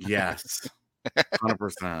 dude. Yes.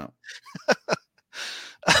 100%.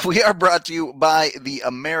 We are brought to you by the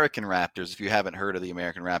American Raptors. If you haven't heard of the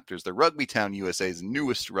American Raptors, they're Rugby Town USA's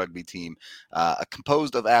newest rugby team,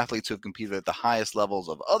 composed of athletes who have competed at the highest levels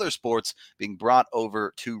of other sports, being brought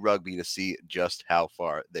over to rugby to see just how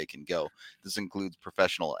far they can go. This includes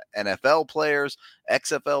professional NFL players,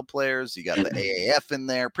 XFL players. You got the AAF in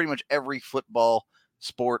there, pretty much every football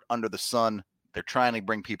sport under the sun. They're trying to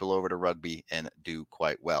bring people over to rugby and do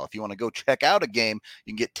quite well. If you want to go check out a game,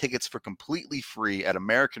 you can get tickets for completely free at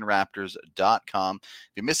AmericanRaptors.com.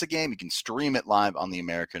 If you miss a game, you can stream it live on the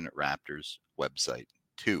American Raptors website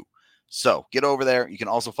too. So get over there. You can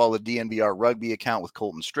also follow the DNVR Rugby account with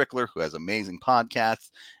Colton Strickler, who has amazing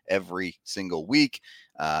podcasts every single week.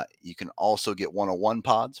 You can also get 101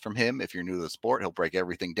 pods from him. If you're new to the sport, he'll break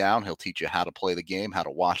everything down. He'll teach you how to play the game, how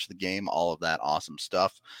to watch the game, all of that awesome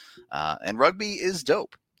stuff. And rugby is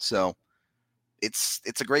dope. So it's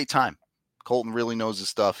a great time. Colton really knows his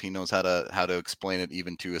stuff. He knows how to explain it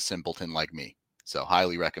even to a simpleton like me. So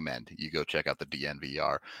highly recommend you go check out the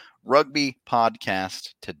DNVR Rugby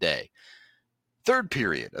podcast today. Third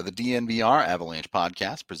period of the DNVR Avalanche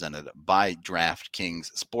podcast presented by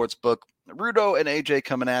DraftKings Sportsbook. Rudo and AJ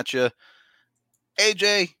coming at you.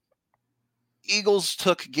 AJ, Eagles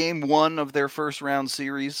took game one of their first round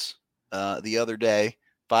series the other day,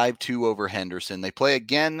 5-2 over Henderson. They play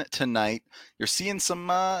again tonight. You're seeing some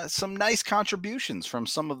nice contributions from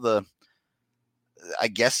some of the, I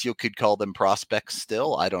guess you could call them prospects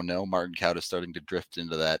still. I don't know. Martin Kaut is starting to drift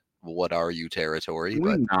into that what are you territory. Can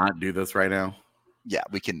we not do this right now? Yeah,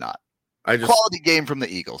 we cannot. Quality game from the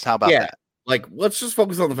Eagles. How about that? Like, let's just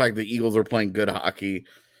focus on the fact that the Eagles are playing good hockey.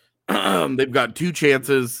 They've got 2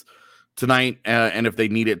 chances tonight, and if they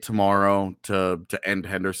need it tomorrow to end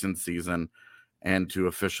Henderson's season and to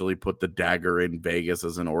officially put the dagger in Vegas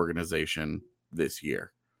as an organization this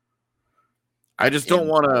year. I just don't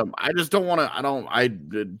want to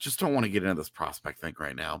get into this prospect thing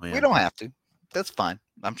right now, man. We don't have to. That's fine.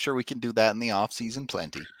 I'm sure we can do that in the off season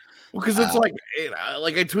plenty. Well, because it's like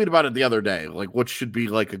I tweeted about it the other day, like what should be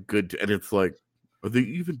like a good, and it's like, are they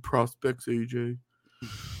even prospects, AJ?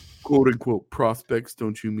 Quote unquote prospects,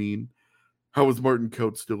 don't you mean? How is Martin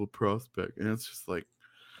Kaut still a prospect? And it's just like,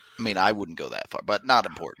 I mean, I wouldn't go that far, but not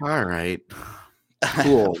important. All right,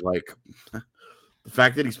 cool. Like the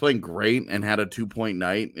fact that he's playing great and had a 2-point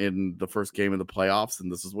night in the first game of the playoffs, and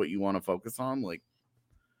this is what you want to focus on, like.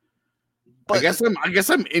 But I guess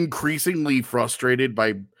I'm increasingly frustrated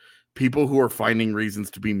by people who are finding reasons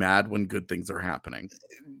to be mad when good things are happening.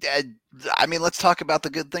 I mean, let's talk about the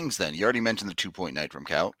good things then. You already mentioned the 2-point night from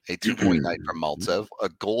Kaut, a 2-point night from Maltsev, a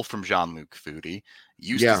goal from Jean-Luc Foudy.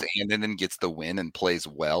 Justus Annunen gets the win and plays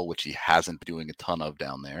well, which he hasn't been doing a ton of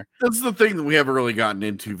down there. That's the thing that we haven't really gotten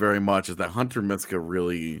into very much, is that Hunter Miska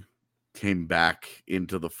really came back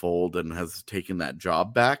into the fold and has taken that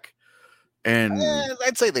job back. And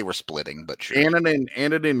I'd say they were splitting, but sure.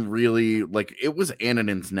 Annunen really, like, it was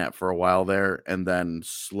Annunen's net for a while there, and then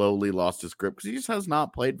slowly lost his grip because he just has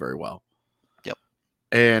not played very well. Yep.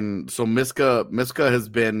 And so Miska has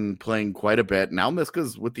been playing quite a bit. Now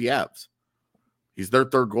Miska's with the Avs. He's their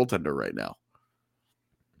 3rd goaltender right now.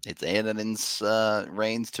 It's Annunen's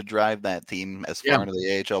reins to drive that team as far into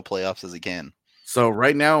the AHL playoffs as he can. So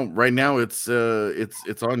right now it's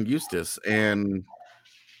on Justus, and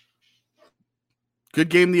good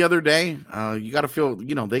game the other day. You got to feel,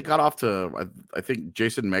 they got off to, I think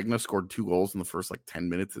Jason Megna scored 2 goals in the first 10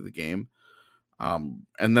 minutes of the game. And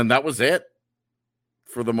then that was it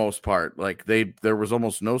for the most part. Like there was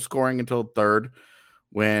almost no scoring until 3rd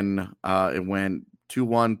when it went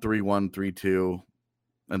 2-1, 3-1, 3-2,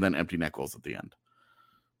 and then empty net goals at the end.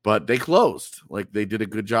 But they closed. Like they did a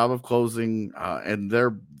good job of closing, and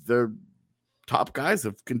their top guys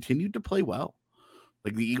have continued to play well.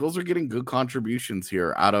 Like the Eagles are getting good contributions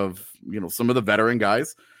here out of, some of the veteran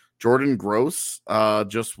guys. Jordan Gross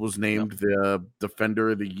just was named the Defender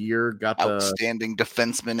of the Year. Got the Outstanding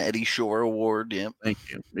Defenseman Eddie Shore Award. Yeah, thank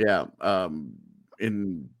you. Yeah,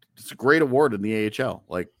 and it's a great award in the AHL.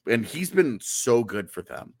 Like, and he's been so good for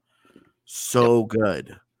them,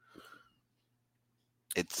 good.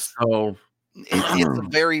 It's a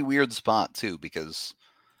very weird spot too, because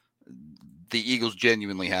the Eagles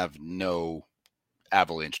genuinely have no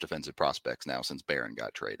Avalanche defensive prospects now since Barron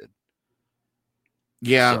got traded.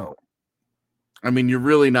 Yeah. So, I mean, you're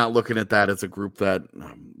really not looking at that as a group that,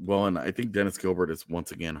 and I think Dennis Gilbert is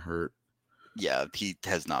once again hurt. Yeah, he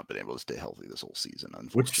has not been able to stay healthy this whole season,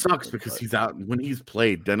 which sucks because he's out. When he's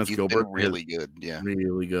played, Dennis Gilbert been really good. Yeah,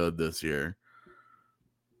 really good this year.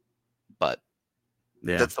 But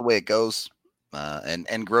that's the way it goes.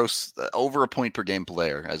 And Gross, over a point per game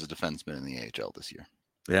player as a defenseman in the AHL this year.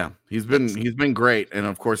 Yeah, he's been great, and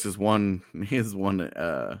of course his one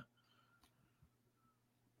NHL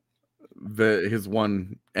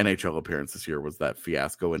appearance this year was that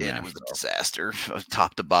fiasco in Nashville. It was a disaster,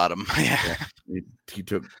 top to bottom. Yeah. He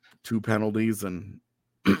took 2 penalties and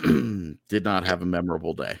did not have a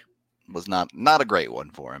memorable day. Was not a great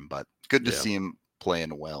one for him, but good to see him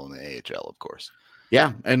playing well in the AHL, of course.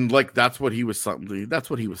 Yeah, and that's what he was signed for.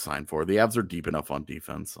 The Avs are deep enough on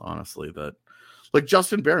defense, honestly, that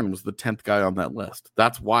Justin Barron was the 10th guy on that list.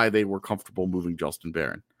 That's why they were comfortable moving Justin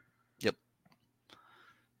Barron. Yep.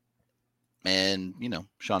 And,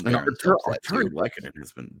 Sean Barron. Terry Lehkonen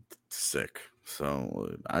has been sick.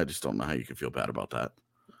 So I just don't know how you can feel bad about that.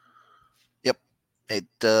 Yep.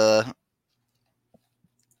 The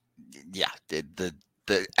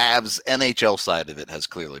Avs NHL side of it has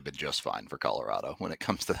clearly been just fine for Colorado when it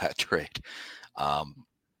comes to that trade.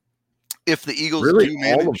 If the Eagles do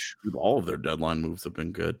manage, all of their deadline moves have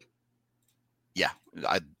been good. Yeah,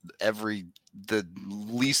 the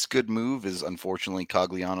least good move is unfortunately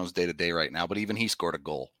Cogliano's day-to-day right now, but even he scored a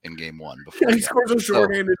goal in game 1 before. He scores a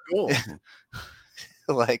shorthanded goal.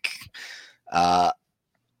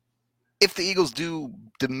 If the Eagles do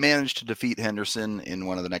manage to defeat Henderson in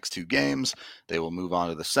one of the next 2 games, they will move on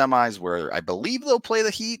to the semis, where I believe they'll play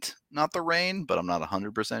the Heat, not the Reign, but I'm not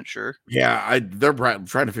 100% sure. Yeah, they're trying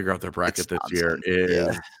to figure out their bracket this year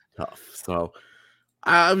is tough. So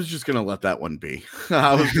I was just going to let that one be.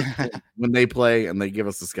 When they play and they give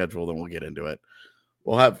us the schedule, then we'll get into it.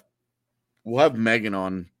 We'll have Megan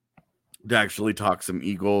on to actually talk some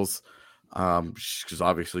Eagles, because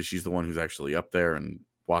obviously she's the one who's actually up there and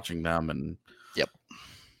watching them. And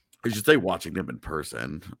I should say watching them in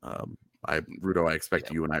person. Rudo, I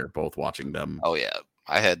expect you and I are both watching them. Oh yeah,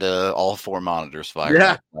 I had all 4 monitors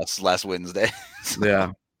fired last Wednesday. So.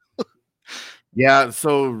 Yeah. Yeah,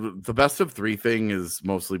 so the best of 3 thing is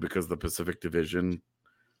mostly because the Pacific Division,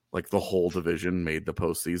 like the whole division, made the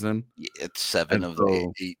postseason. Yeah, it's 7 of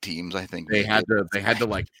the 8 teams, I think. They had to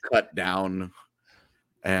like cut down,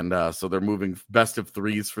 and so they're moving best of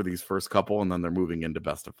 3s for these first couple, and then they're moving into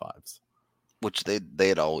best of 5s. Which they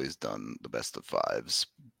had always done the best of 5s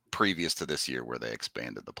previous to this year, where they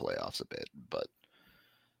expanded the playoffs a bit, but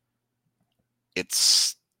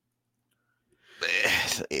it's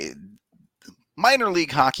minor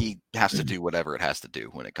league hockey has to do whatever it has to do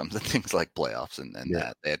when it comes to things like playoffs, and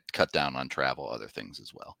that they had cut down on travel, other things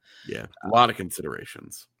as well. Yeah, a lot of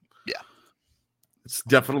considerations. Yeah, it's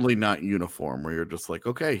definitely not uniform where you're just like,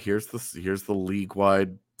 okay, here's the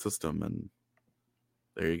league-wide system, and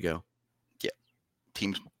there you go. Yeah,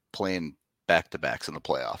 teams playing back-to-backs in the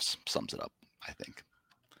playoffs sums it up, I think.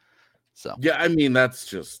 So yeah, I mean that's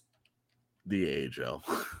just the AHL.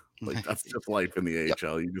 Like that's just life in the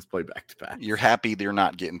AHL. You just play back to back. You're happy they're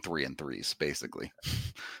not getting 3-3s, basically.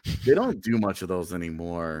 They don't do much of those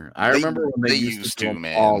anymore. I remember when they used to,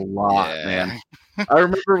 man. A lot, man. I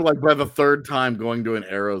remember like by the 3rd time going to an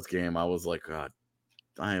Arrows game, I was like, God,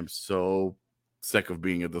 I am so sick of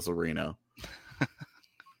being at this arena.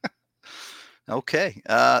 Okay.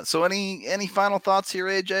 So any final thoughts here,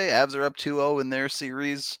 AJ? Avs are up 2-0 in their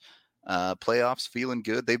series. Playoffs feeling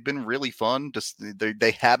good. They've been really fun. Just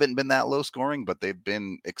they haven't been that low scoring, but they've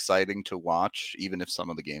been exciting to watch, even if some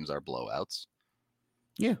of the games are blowouts.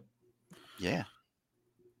 Yeah.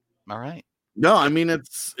 All right. No, I mean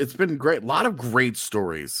it's been great. A lot of great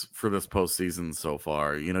stories for this postseason so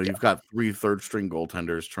far. You know, you've got 3 third-string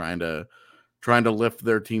goaltenders trying to lift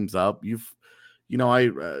their teams up.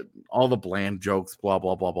 All the bland jokes, blah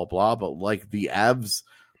blah blah blah blah. But like the Avs.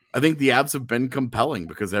 I think the Avs have been compelling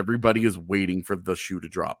because everybody is waiting for the shoe to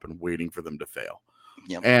drop and waiting for them to fail.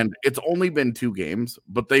 Yep. And it's only been 2 games,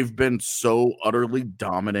 but they've been so utterly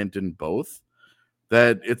dominant in both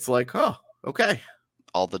that it's like, oh, okay.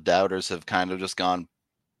 All the doubters have kind of just gone.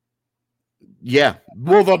 Yeah.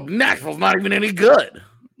 Well, the Nashville's not even any good.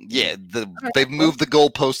 Yeah. They've moved the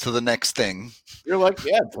goalpost to the next thing. You're like,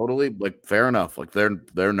 yeah, totally. Like, fair enough. Like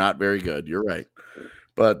they're not very good. You're right.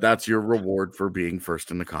 But that's your reward for being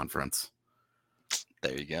first in the conference.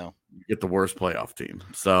 There you go. You get the worst playoff team.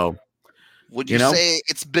 So, would you say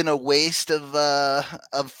it's been a waste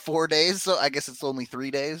of 4 days? So I guess it's only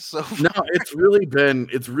 3 days. So no, it's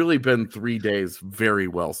really been 3 days very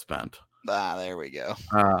well spent. There we go.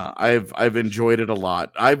 I've enjoyed it a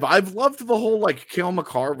lot. I've loved the whole like Cale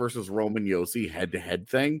Makar versus Roman Josi head-to-head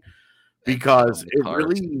thing because it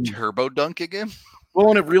really turbo dunk again. Well,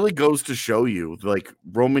 and it really goes to show you, like,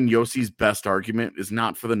 Roman Josi's best argument is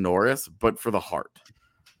not for the Norris, but for the Hart.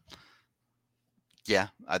 Yeah,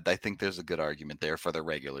 I think there's a good argument there for the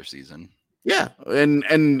regular season. Yeah, and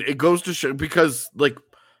it goes to show, because, like,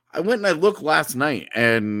 I went and I looked last night,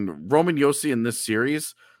 and Roman Josi in this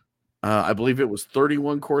series, I believe it was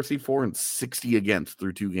 31 Corsi for and 60 against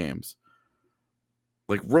through 2 games.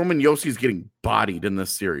 Like, Roman Josi's getting bodied in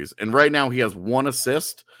this series, and right now he has 1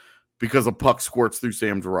 assist, because a puck squirts through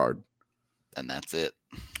Sam Girard. And that's it.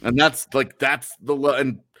 And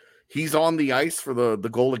and he's on the ice for the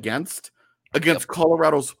goal against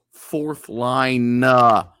Colorado's 4th line.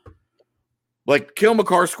 Like, Cale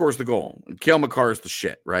Makar scores the goal. And Cale Makar is the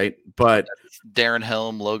shit, right? But Darren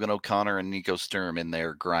Helm, Logan O'Connor, and Nico Sturm in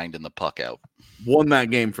there grinding the puck out. Won that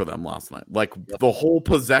game for them last night. Like, the whole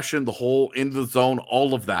possession, the whole in the zone,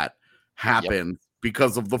 all of that happened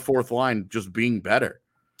because of the 4th line just being better.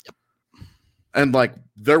 And like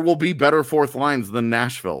there will be better 4th lines than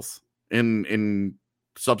Nashville's in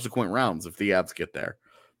subsequent rounds if the Avs get there.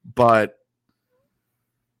 But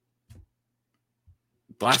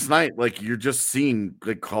last night, like you're just seeing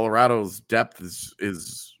like Colorado's depth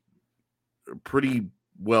is pretty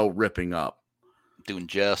well ripping up. Doing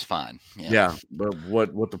just fine. Yeah, but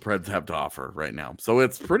what the Preds have to offer right now. So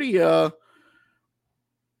it's pretty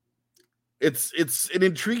It's an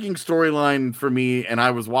intriguing storyline for me, and I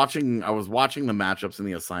was watching the matchups and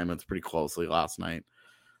the assignments pretty closely last night,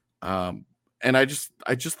 and I just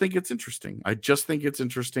think it's interesting. I just think it's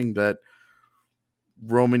interesting that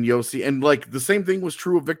Roman Josi, and like the same thing was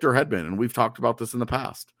true of Victor Hedman, and we've talked about this in the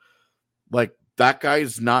past. Like that guy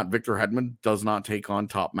is not Victor Hedman, does not take on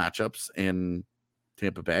top matchups in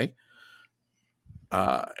Tampa Bay.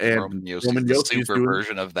 And Roman Josi super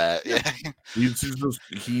version of that. Yeah,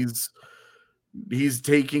 he's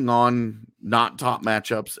taking on not top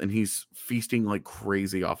matchups, and he's feasting like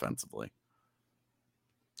crazy offensively.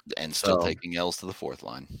 And still taking L's to the fourth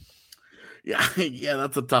line. Yeah,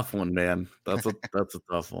 that's a tough one, man. That's a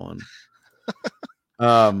tough one.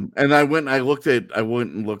 And I went and looked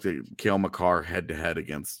at Cale Makar head to head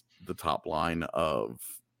against the top line of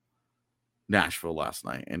Nashville last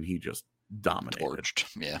night, and he just dominated. Torched.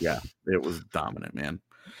 Yeah, it was dominant, man.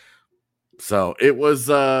 So it was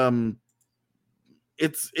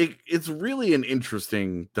it's really an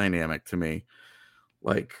interesting dynamic to me,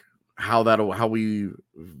 like how we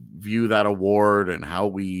view that award and how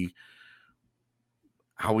we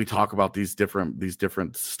talk about these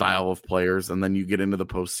different style of players, and then you get into the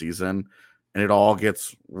postseason and it all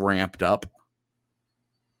gets ramped up.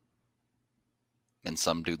 And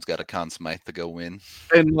some dude's got a Conn Smythe to go win.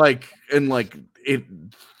 And like it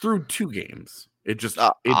through 2 games. It just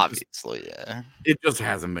it just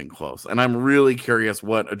hasn't been close. And I'm really curious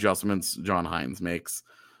what adjustments John Hines makes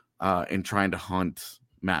in trying to hunt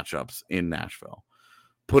matchups in Nashville.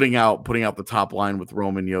 Putting out the top line with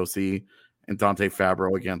Roman Josi and Dante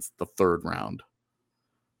Fabro against the third round,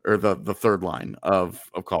 or the third line of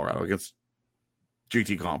Colorado against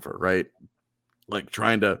GT Comfort, right? Like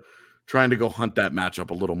trying to go hunt that matchup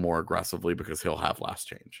a little more aggressively because he'll have last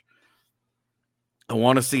change. I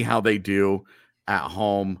want to see how they do at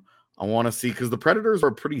home. I want to see, because the Predators are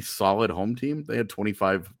a pretty solid home team. They had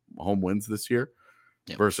 25 home wins this year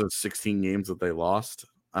versus 16 games that they lost.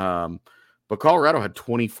 But Colorado had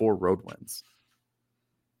 24 road wins.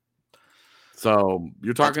 So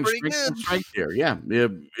you're talking strength here. Yeah.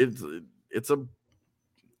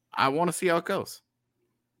 I want to see how it goes.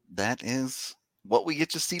 That is what we get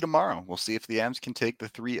to see tomorrow. We'll see if the Avs can take the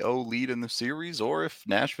 3-0 lead in the series, or if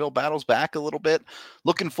Nashville battles back a little bit.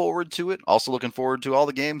 Looking forward to it. Also looking forward to all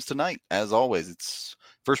the games tonight. As always, it's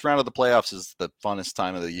first round of the playoffs is the funnest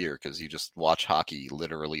time of the year because you just watch hockey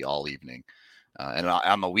literally all evening. And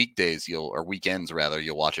on the weekdays, weekends rather,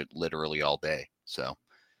 you'll watch it literally all day. So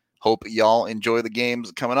hope y'all enjoy the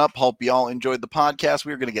games coming up. Hope y'all enjoyed the podcast.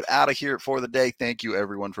 We're going to get out of here for the day. Thank you,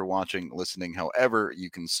 everyone, for watching, listening, however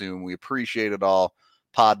you consume. We appreciate it all.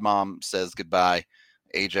 Pod Mom says goodbye.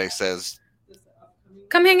 AJ says,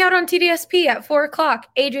 come hang out on TDSP at 4:00.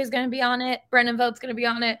 AJ's going to be on it. Brendan Vogt's going to be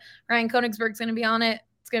on it. Ryan Koenigsberg's going to be on it.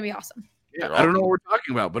 It's going to be awesome. Yeah, I don't know what we're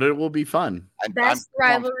talking about, but it will be fun. Best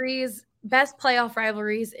playoff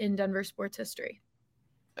rivalries in Denver sports history.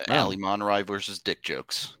 Ali Monroy versus Dick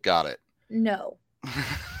Jokes. Got it. No.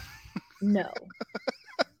 No.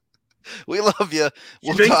 We love you.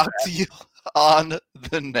 We'll talk to you on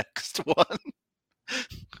the next one.